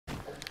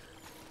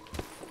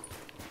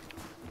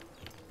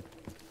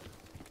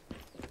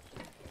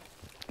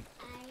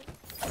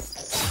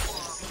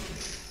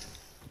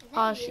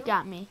Oh, she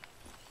got me.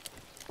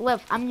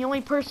 Liv, I'm the only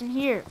person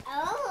here.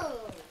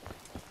 Oh.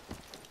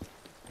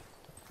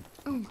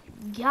 Oh my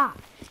god.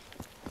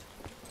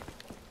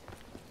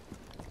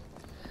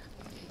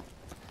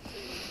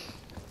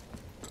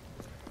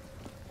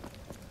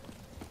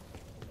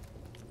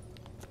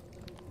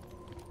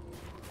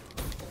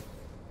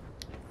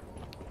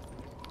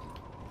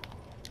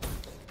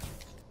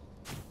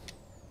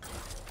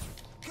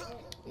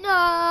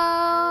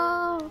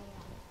 No.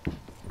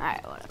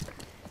 Alright, whatever.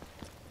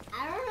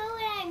 I don't know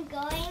where I'm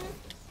going.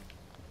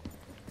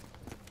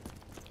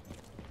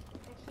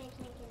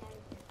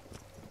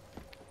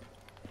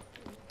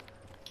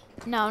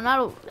 No, not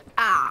over.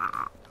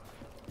 Ah.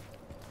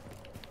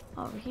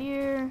 Over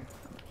here.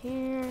 Over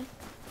here.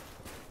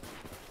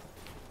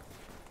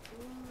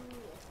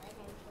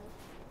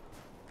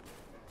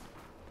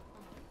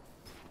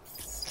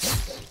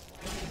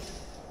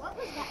 What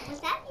was that? Was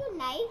that your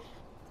knife?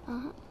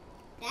 Uh-huh.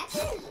 That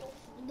didn't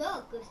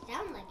look or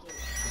sound like it.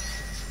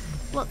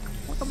 Look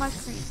at my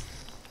screen.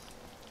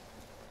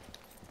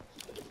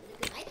 Look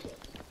at my knife.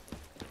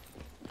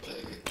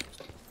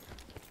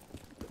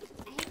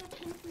 I have a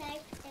pink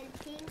knife, and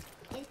pink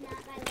is not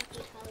my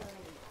lucky color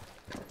anymore.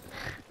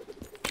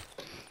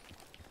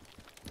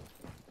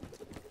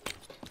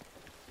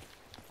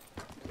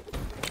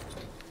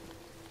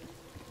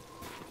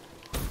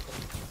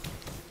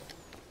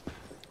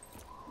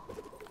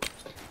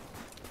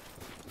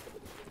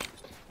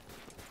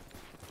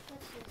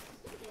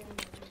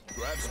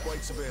 Grab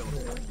spikes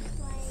available.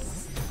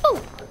 Oh.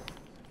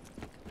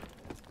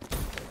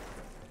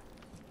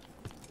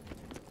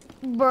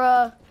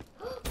 Bruh.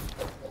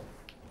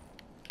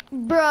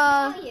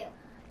 Bruh. Who are you?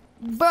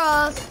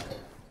 Bruh.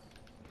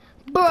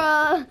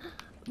 Bruh.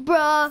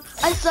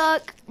 Bruh. I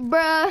suck.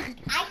 Bruh.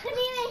 I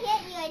couldn't even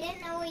hit you. I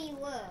didn't know where you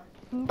were.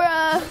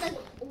 Bruh. It's like,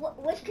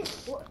 which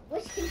control?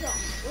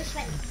 Which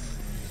button?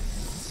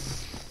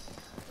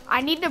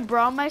 I need to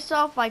bro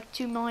myself like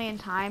 2 million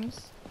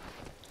times.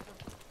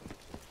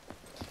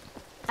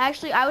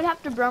 Actually, I would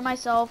have to bro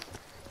myself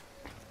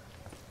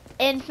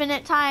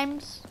infinite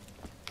times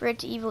for it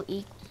to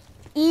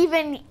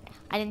even.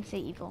 I didn't say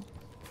evil.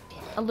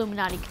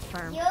 Illuminati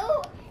confirmed. You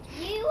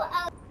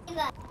are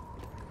evil.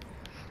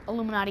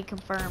 Illuminati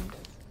confirmed.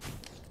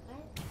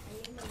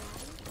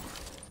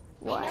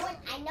 What?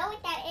 I know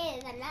what that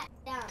is. I'm not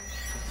dumb.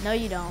 No,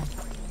 you don't.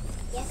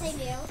 Yes, I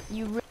do.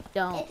 You really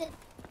don't. It's a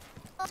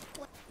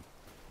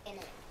in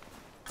it.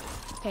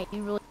 Okay,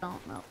 you really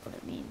don't know what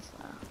it means,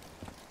 though.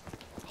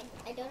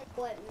 I don't know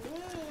what it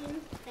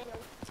means. I know.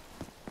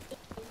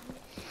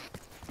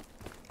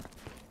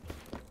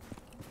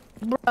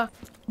 Bruh.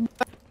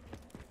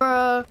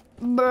 Bruh.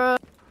 Bruh.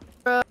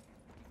 Bruh.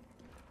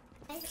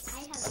 I have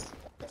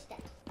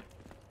footsteps.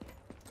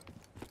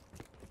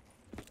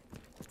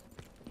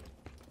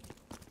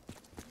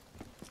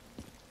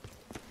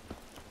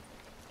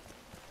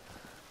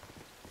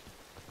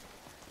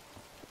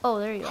 Oh,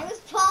 there you I go. was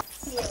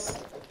following you.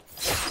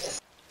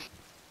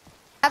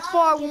 That's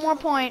far. One more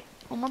point.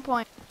 One more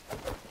point.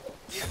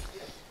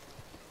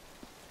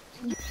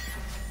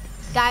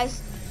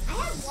 Guys, I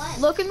have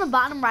one. look in the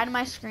bottom right of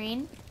my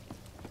screen.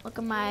 Look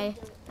at my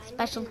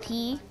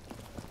specialty.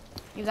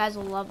 You guys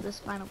will love this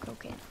final kill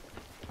cam.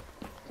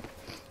 I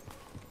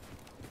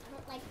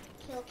don't like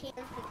kill cams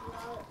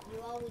because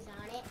you're always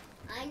on it.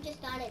 I'm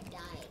just on it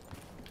dying.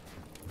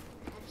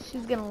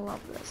 She's gonna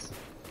love this.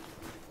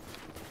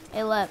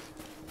 Hey, Lev.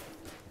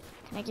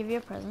 Can I give you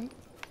a present?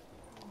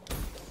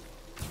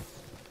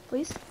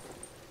 Please?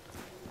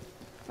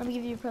 Let me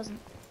give you a present.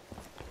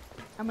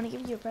 I'm gonna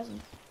give you a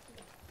present.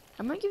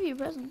 I'm gonna give you a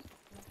present.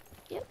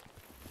 Yep.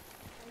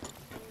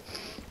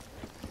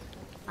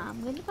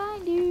 I'm gonna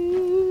find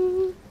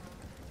you.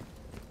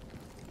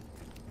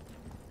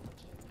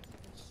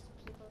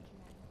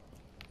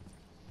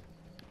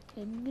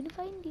 I'm gonna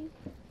find you.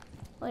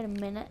 Wait a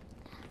minute.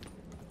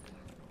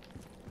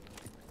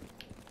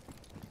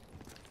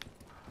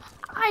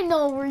 I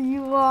know where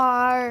you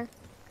are.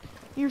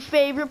 Your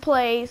favorite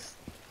place.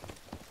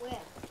 Where?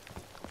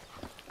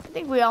 I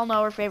think we all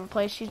know her favorite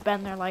place. She's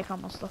been there like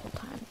almost the whole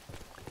time.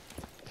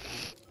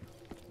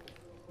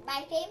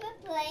 My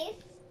favorite place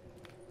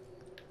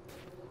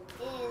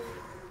is,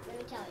 let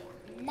me tell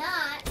you,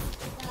 not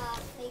the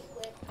place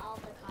with all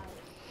the cars.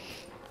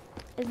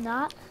 Is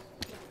not?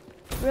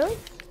 Really?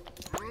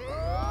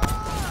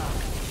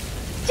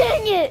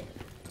 Dang it!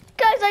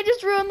 Guys, I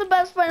just ruined the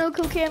best final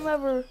kill cam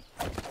ever.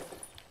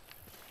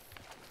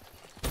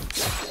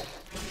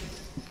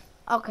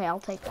 Okay, I'll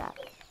take that.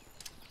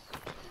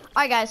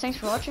 Alright guys, thanks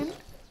for watching.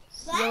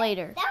 See you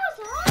later. That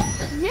was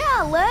hard.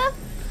 Yeah, Liv.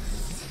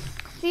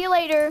 See you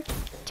later.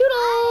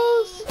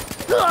 Toodles!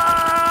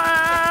 Ah!